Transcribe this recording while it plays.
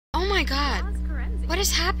my god! What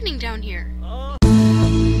is happening down here?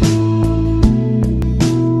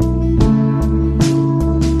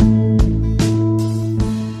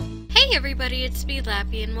 Hey everybody, it's me,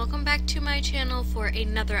 Lappy, and welcome back to my channel for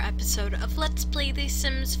another episode of Let's Play The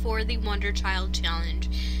Sims 4 The Wonder Child Challenge.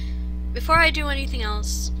 Before I do anything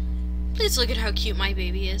else, please look at how cute my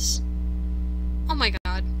baby is. Oh my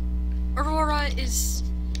god. Aurora is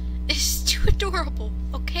too adorable,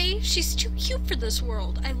 okay? She's too cute for this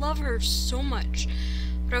world. I love her so much.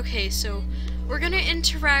 But okay, so we're gonna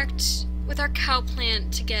interact with our cow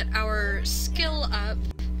plant to get our skill up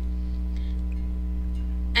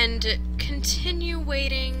and continue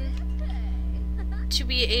waiting to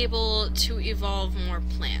be able to evolve more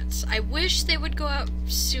plants. I wish they would go out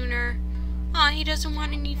sooner. Aw, he doesn't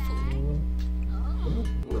want any food.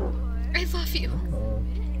 I love you.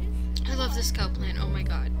 I love this cow plant, oh my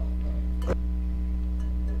god.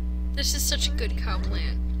 This is such a good cow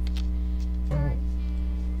plant.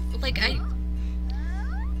 Like,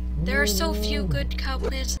 there are so few good cow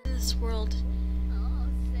plants in this world,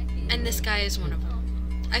 and this guy is one of them.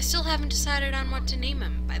 I still haven't decided on what to name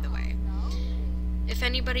him, by the way. If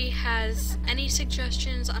anybody has any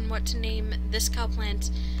suggestions on what to name this cow plant,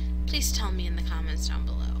 please tell me in the comments down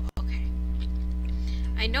below. Okay.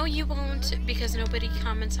 I know you won't, because nobody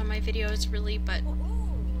comments on my videos, really, but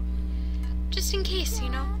just in case, you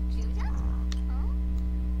know?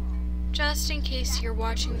 Just in case you're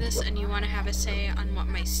watching this and you want to have a say on what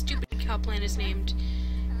my stupid cow plant is named,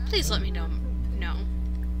 please let me know.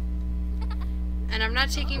 And I'm not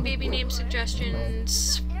taking baby name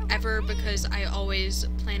suggestions ever, because I always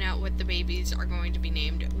plan out what the babies are going to be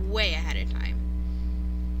named way ahead of time.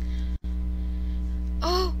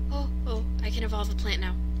 Oh, I can evolve a plant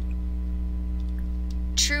now.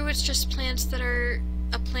 True, it's just plants that are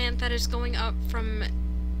a plant that is going up from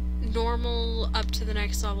normal up to the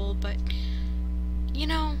next level, but you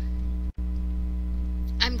know,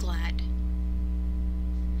 I'm glad.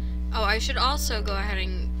 Oh, I should also go ahead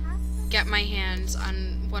and get my hands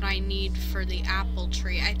on what I need for the apple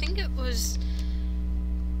tree. I think it was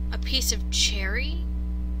a piece of cherry,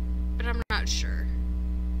 but I'm not sure.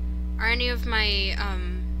 Are any of my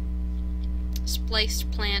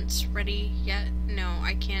spliced plants ready yet? No,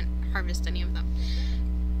 I can't harvest any of them.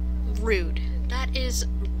 Rude. That is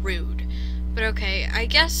rude. But okay, I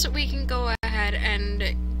guess we can go ahead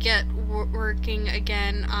and get working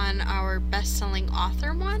again on our best-selling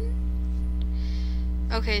author one.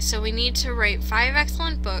 Okay, so we need to write 5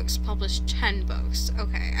 excellent books, publish 10 books.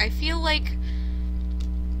 Okay, I feel like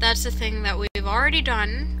that's a thing that we've already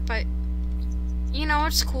done, but you know,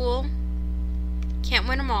 it's cool. Can't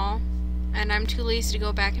win them all, and I'm too lazy to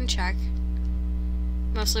go back and check.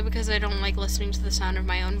 Mostly because I don't like listening to the sound of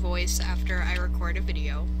my own voice after I record a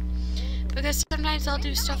video. Because sometimes I'll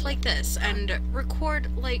do stuff like this and record,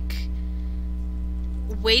 like,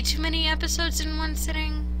 way too many episodes in one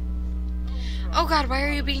sitting. Oh god, why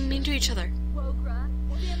are you being mean to each other?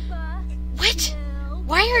 What?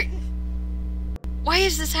 Why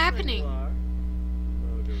is this happening?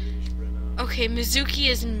 Okay, Mizuki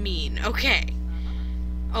is mean. Okay.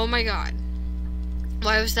 Oh my god.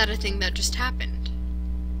 Why was that a thing that just happened?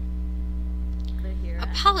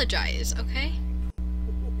 Apologize, okay?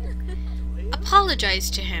 Apologize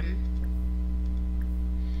to him.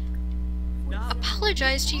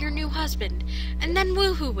 Apologize to your new husband, and then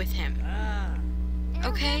woohoo with him.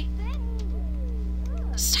 Okay?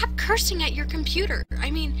 Stop cursing at your computer.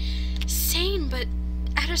 I mean, same, but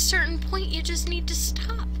at a certain point you just need to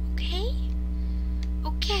stop, okay?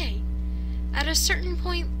 Okay. At a certain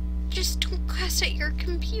point, just don't cuss at your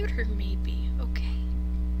computer, maybe, okay?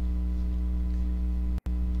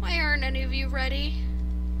 Why aren't any of you ready?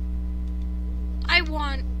 I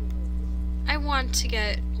want to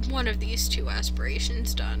get one of these 2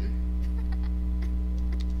 aspirations done.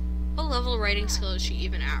 What level writing skill is she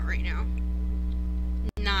even at right now?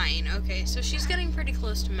 9. Okay, so she's getting pretty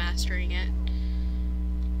close to mastering it.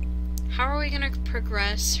 How are we gonna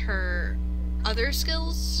progress her other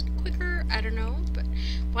skills quicker? I don't know, but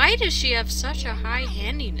why does she have such a high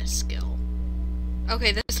handiness skill?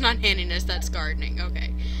 Okay, that's not handiness, that's gardening.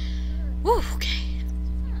 Okay. Woo, okay.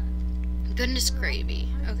 Goodness gravy.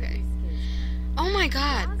 Okay. Oh my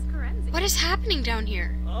god. What is happening down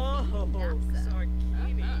here?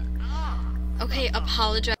 Okay,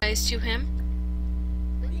 apologize to him.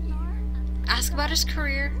 Ask about his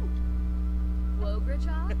career.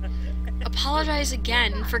 Apologize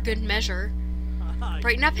again for good measure.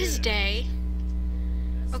 Brighten up his day.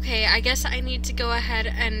 Okay, I guess I need to go ahead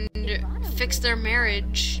and fix their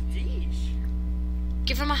marriage.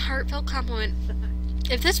 Give him a heartfelt compliment.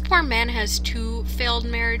 If this poor man has 2 failed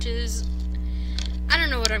marriages, I don't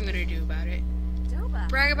know what I'm gonna do about it.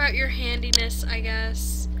 Brag about your handiness, I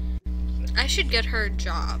guess. I should get her a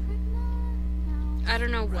job. I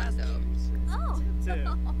don't know what, though.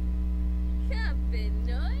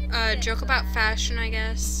 Joke about fashion, I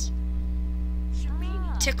guess.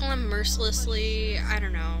 Tickle him mercilessly, I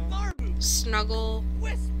don't know. Snuggle.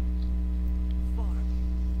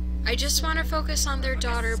 I just want to focus on their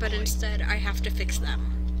daughter, but instead I have to fix them.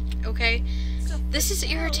 Okay? This is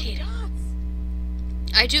irritating.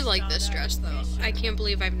 I do like this dress, though. I can't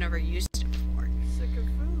believe I've never used it before.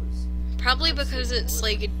 Probably because it's,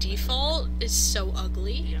 like, a default is so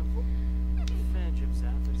ugly.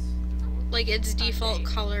 Like, its default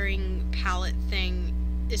coloring palette thing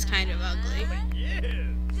is kind of ugly.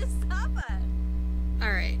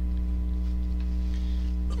 Alright.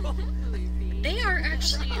 They are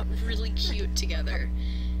actually really cute together.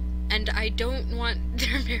 And I don't want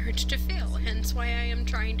their marriage to fail, hence why I am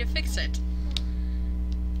trying to fix it.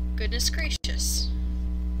 Goodness gracious.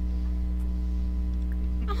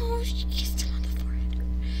 Oh, she kissed him on the forehead.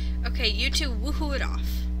 Okay, you two woohoo it off.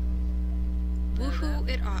 Woohoo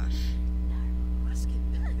it off.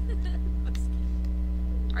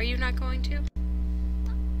 Are you not going to?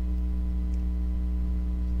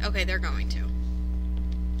 Okay, they're going to.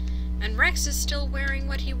 And Rex is still wearing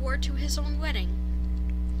what he wore to his own wedding.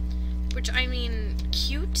 Which, I mean,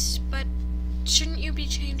 cute, but shouldn't you be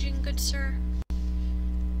changing, good sir?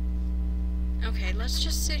 Okay, let's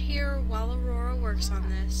just sit here while Aurora works on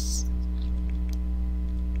this.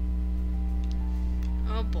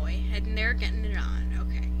 Oh boy, and they're getting it on.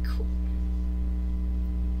 Okay, cool.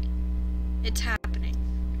 It's happening.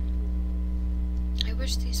 I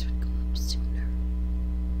wish these would go up sooner.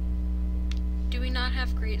 Do we not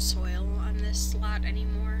have great soil on this slot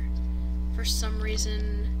anymore? For some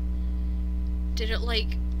reason... Did it,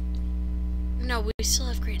 like... No, we still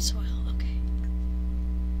have great soil. Okay.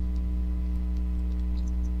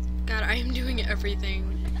 God, I am doing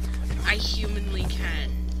everything I humanly can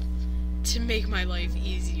to make my life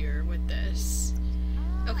easier with this.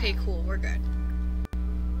 Okay, cool. We're good.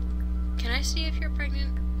 Can I see if you're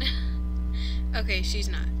pregnant? Okay, she's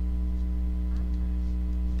not.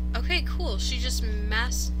 Okay, cool. She just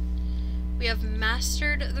we have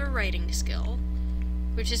mastered the writing skill,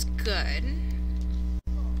 which is good.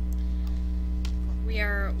 We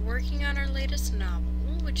are working on our latest novel,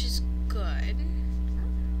 which is good.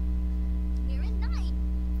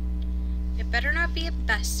 It better not be a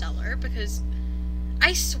bestseller, because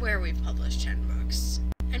I swear we've published 10 books.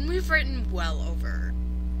 And we've written well over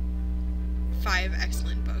 5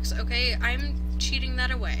 excellent books, okay? I'm cheating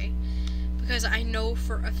that away, because I know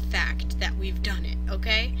for a fact that we've done it,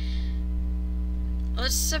 okay?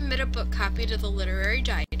 Let's submit a book copy to the Literary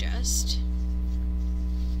Digest.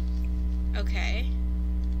 Okay.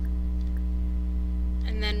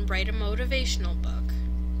 And then write a motivational book.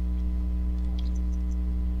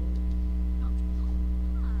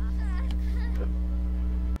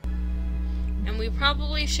 And we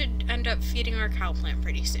probably should end up feeding our cow plant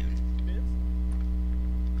pretty soon.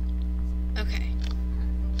 Okay.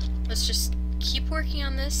 Let's just keep working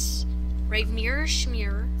on this. Write mirror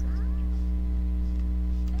schmear.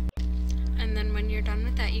 And then when you're done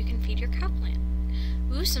with that, you can feed your cow plant.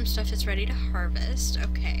 Ooh, some stuff is ready to harvest.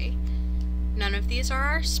 Okay. None of these are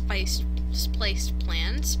our spliced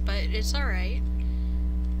plants, but it's alright.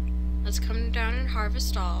 Let's come down and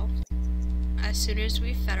harvest all as soon as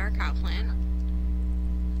we've fed our cow plant.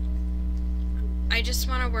 I just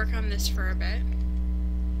want to work on this for a bit.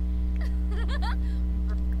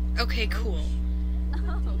 Okay, cool.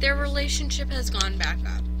 Their relationship has gone back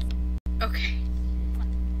up. Okay.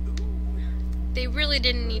 They really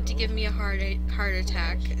didn't need to give me a heart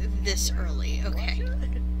attack this early. Okay.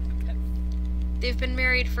 They've been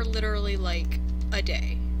married for literally, like, a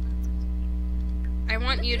day. I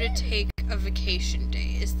want you to take a vacation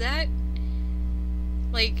day. Is that,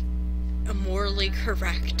 like, morally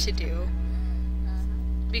correct to do?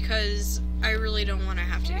 Because I really don't want to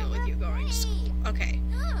have to deal with you going to school. Okay.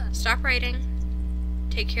 Stop writing.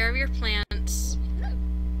 Take care of your plants.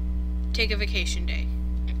 Take a vacation day.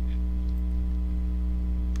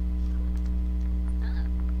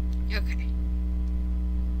 Okay.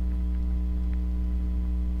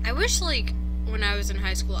 I wish, like, when I was in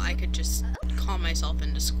high school, I could just call myself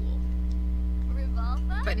into school.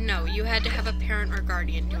 But no, you had to have a parent or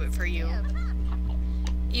guardian do it for you.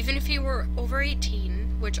 Even if you were over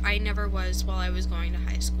 18, which I never was while I was going to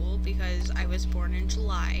high school because I was born in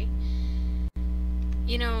July,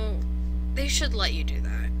 you know, they should let you do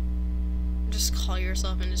that. Just call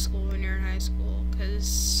yourself into school when you're in high school,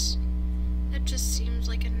 because That just seems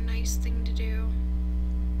like a nice thing to do.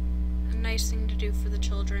 A nice thing to do for the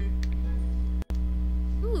children.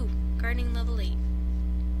 Ooh, gardening level 8.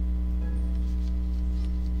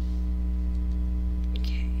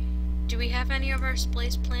 Okay. Do we have any of our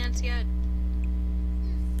splice plants yet?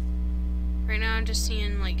 Right now I'm just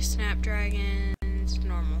seeing like snapdragons,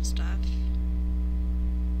 normal stuff.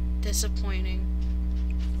 Disappointing.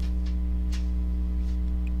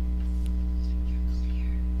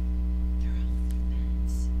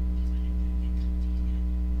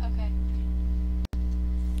 Okay.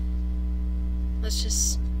 Let's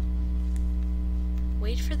just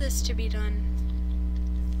wait for this to be done.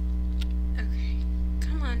 Okay,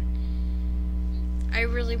 come on. I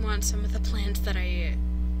really want some of the plants that I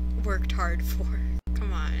worked hard for.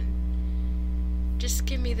 Come on. Just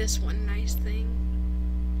give me this one nice thing.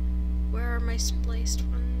 Where are my spliced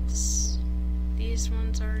ones? These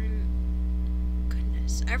ones aren't.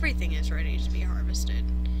 Goodness, everything is ready to be harvested.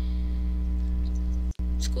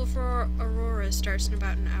 School for Aurora starts in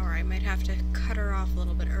about an hour. I might have to cut her off a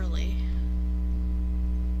little bit early.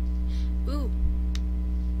 Ooh.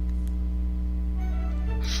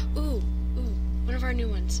 Ooh, ooh, one of our new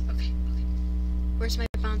ones. Okay. Where's my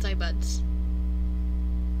bonsai buds?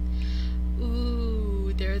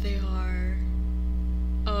 Ooh, there they are.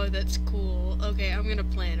 Oh, that's cool. Okay, I'm gonna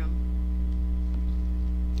plant them.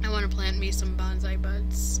 I want to plant me some bonsai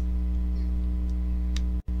buds.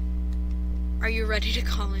 Are you ready to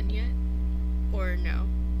call in yet? Or no?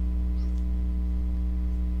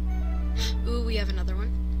 Ooh, we have another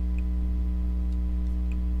one.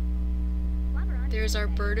 There's our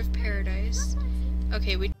bird of paradise.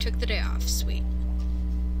 Okay, we took the day off. Sweet.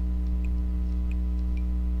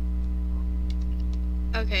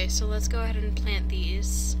 Okay, so let's go ahead and plant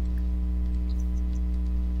these.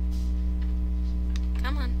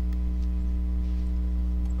 Come on.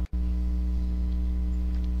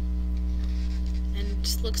 And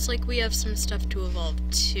it looks like we have some stuff to evolve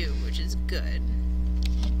too, which is good.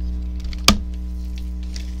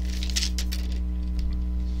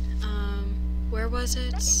 Where was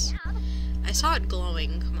it? I saw it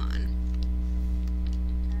glowing, come on.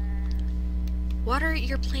 Water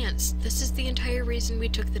your plants. This is the entire reason we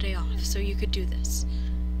took the day off, so you could do this.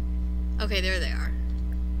 Okay, there they are.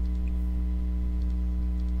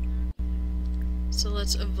 So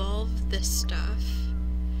let's evolve this stuff.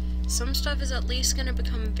 Some stuff is at least going to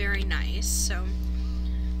become very nice, so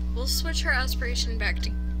we'll switch our aspiration back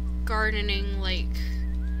to gardening, like,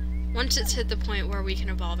 once it's hit the point where we can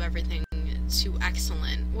evolve everything to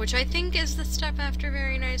excellent, which I think is the step after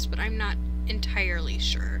very nice, but I'm not entirely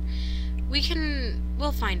sure.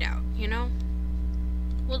 We'll find out, you know?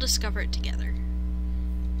 We'll discover it together.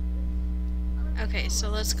 Okay, so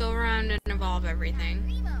let's go around and evolve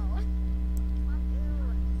everything.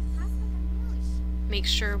 Make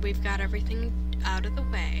sure we've got everything out of the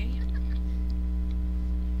way.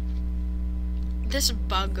 This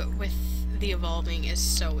bug with the evolving is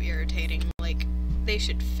so irritating, like, they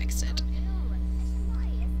should fix it.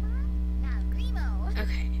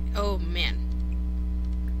 Okay, oh man.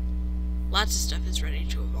 Lots of stuff is ready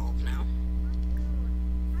to evolve now.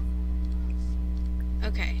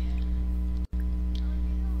 Okay.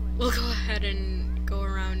 We'll go ahead and go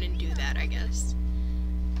around and do that, I guess.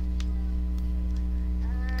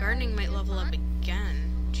 Gardening might level up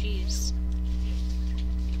again. Jeez.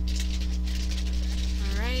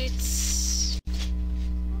 Alright.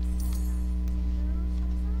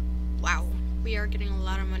 Wow. We are getting a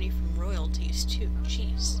lot of money from royalties, too.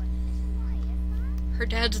 Jeez. Her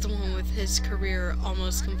dad's the one with his career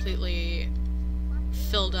almost completely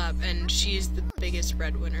filled up, and she's the biggest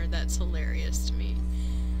breadwinner. That's hilarious to me.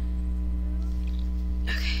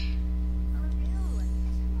 Okay.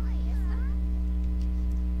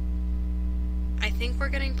 I think we're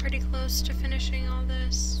getting pretty close to finishing all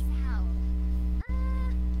this.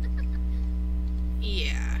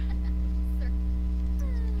 Yeah.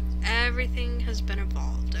 Everything has been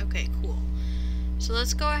evolved. Okay, cool. So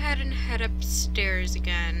let's go ahead and head upstairs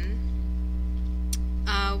again.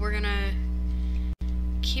 We're gonna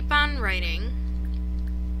keep on writing.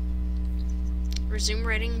 Resume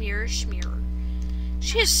writing mirror schmear.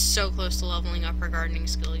 She is so close to leveling up her gardening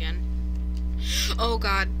skill again. Oh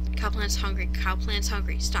god, COWPLANT's hungry. COWPLANT's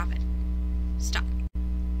hungry. Stop it. Stop.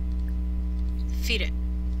 Feed it.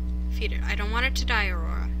 Feed it. I don't want it to die,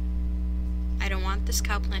 Aurora. I don't want this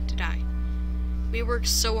COWPLANT to die. We worked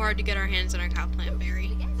so hard to get our hands on our COWPLANT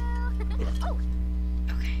berry.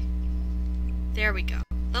 Okay. There we go.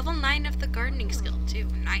 Level 9 of the gardening skill, too.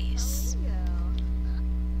 Nice.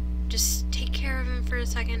 Just take care of him for a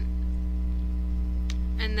second.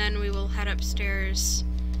 And then we will head upstairs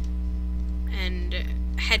and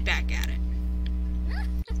head back at it.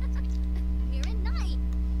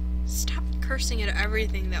 Stop cursing at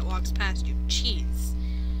everything that walks past you. Jeez.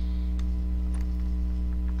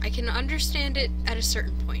 I can understand it at a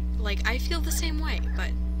certain point. Like, I feel the same way,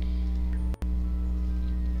 but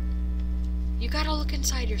you gotta look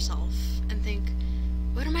inside yourself and think,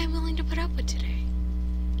 what am I willing to put up with today?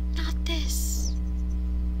 Not this.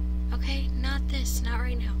 Okay? Not this. Not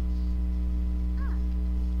right now.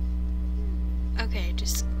 Okay,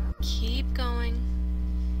 just keep going.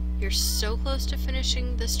 You're so close to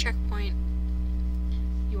finishing this checkpoint.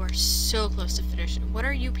 You are so close to finishing. What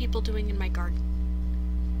are you people doing in my garden?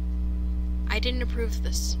 I didn't approve of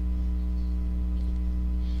this.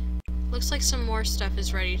 Looks like some more stuff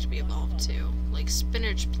is ready to be evolved too. Like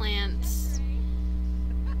spinach plants.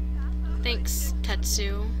 Thanks,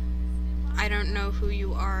 Tetsu. I don't know who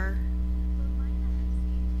you are.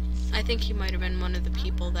 I think you might have been one of the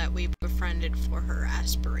people that we befriended for her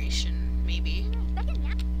aspiration, maybe.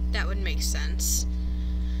 That would make sense.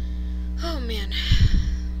 Oh man.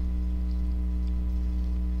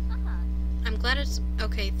 I'm glad it's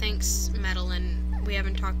okay, thanks, Madeline. We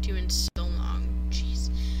haven't talked to you in so long. Jeez.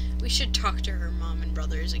 We should talk to her mom and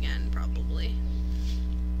brothers again, probably.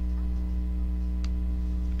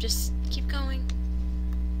 Just keep going.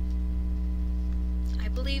 I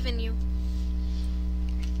believe in you.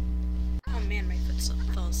 Oh man, my foot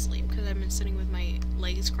fell asleep because I've been sitting with my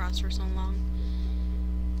legs crossed for so long.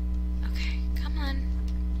 Okay, come on.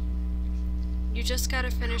 You just gotta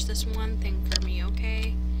finish this one thing for me,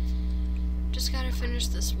 okay? Just gotta finish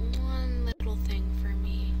this one little thing for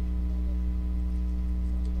me.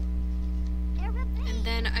 And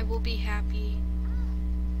then I will be happy.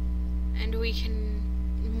 And we can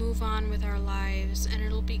move on with our lives, and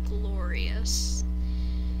it'll be glorious.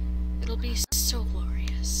 It'll be so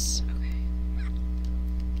glorious. Okay.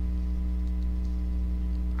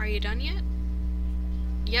 Are you done yet?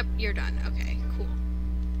 Yep, you're done. Okay, cool.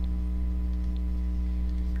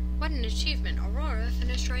 What an achievement. Aurora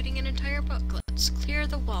finished writing an entire book. Let's clear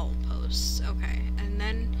the wall posts. Okay, and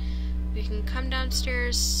then we can come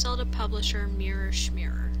downstairs, sell to publisher Mirror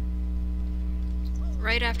Schmirror.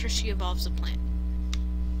 Right after she evolves a plant.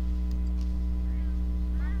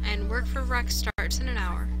 And work for Rex starts in an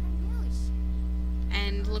hour.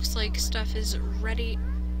 And looks like stuff is ready.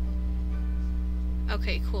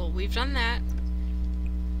 Okay, cool. We've done that.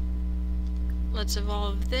 Let's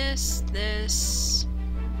evolve this.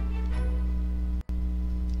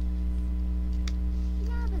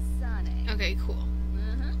 Okay, cool.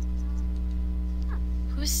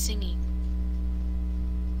 Who's singing?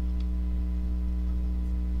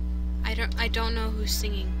 I don't know who's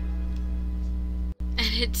singing. And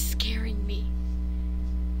it's scaring me.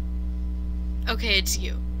 Okay, it's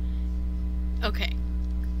you. Okay.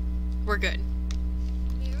 We're good.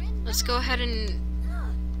 Let's go ahead and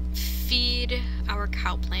feed our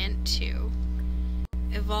cow plant too.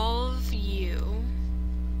 Evolve you.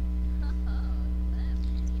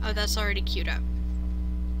 Oh, that's already queued up.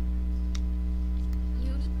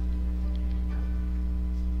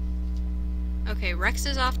 Okay, Rex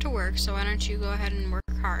is off to work, so why don't you go ahead and work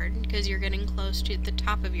hard, because you're getting close to the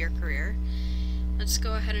top of your career. Let's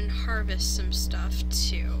go ahead and harvest some stuff,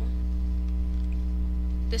 too.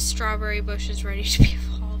 This strawberry bush is ready to be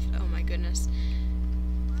evolved. Oh my goodness.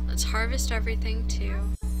 Let's harvest everything, too.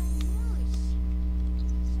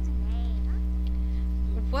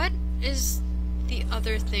 What is the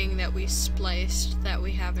other thing that we spliced that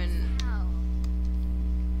we haven't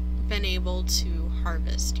been able to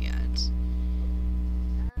harvest yet?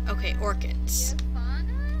 Okay, orchids.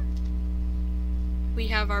 We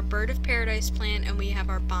have our bird of paradise plant and we have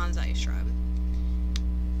our bonsai shrub.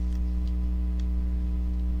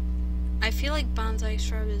 I feel like bonsai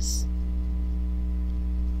shrub is...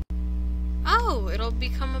 Oh, it'll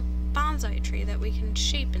become a bonsai tree that we can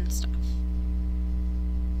shape and stuff.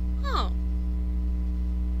 Oh.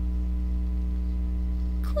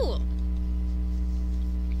 Cool.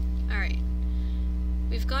 Alright.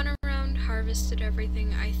 We've gone around, harvested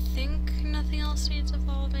everything. I think nothing else needs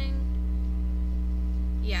evolving.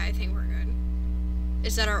 Yeah, I think we're good.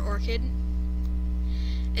 Is that our orchid?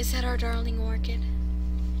 Is that our darling orchid?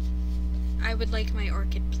 I would like my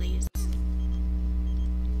orchid, please.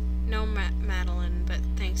 No, Madeline, but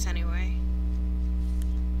thanks anyway.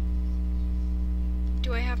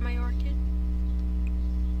 Do I have my orchid?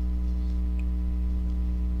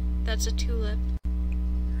 That's a tulip.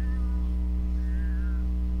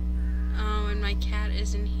 Oh, and my cat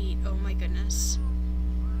is in heat. Oh my goodness.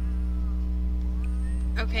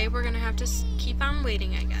 Okay, we're gonna have to keep on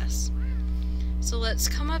waiting, I guess. So let's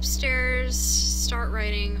come upstairs, start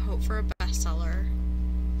writing, hope for a bestseller.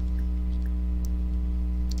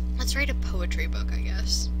 Let's write a poetry book, I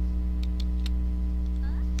guess.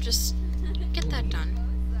 Just get that done.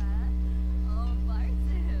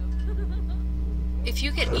 If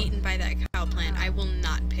you get eaten by that cow plant, I will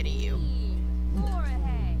not pity you.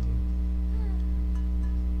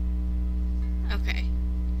 Okay.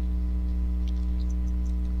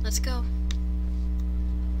 Let's go.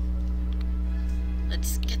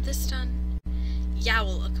 Let's get this done.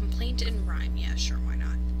 Yowl, a complaint in rhyme. Yeah, sure, why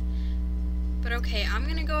not? But okay, I'm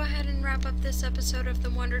gonna go ahead and wrap up this episode of the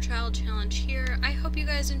Wonder Child Challenge here. I hope you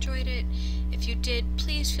guys enjoyed it. If you did,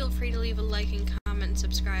 please feel free to leave a like and comment and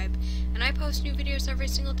subscribe. And I post new videos every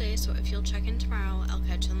single day, so if you'll check in tomorrow, I'll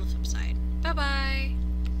catch you on the flip side. Bye-bye!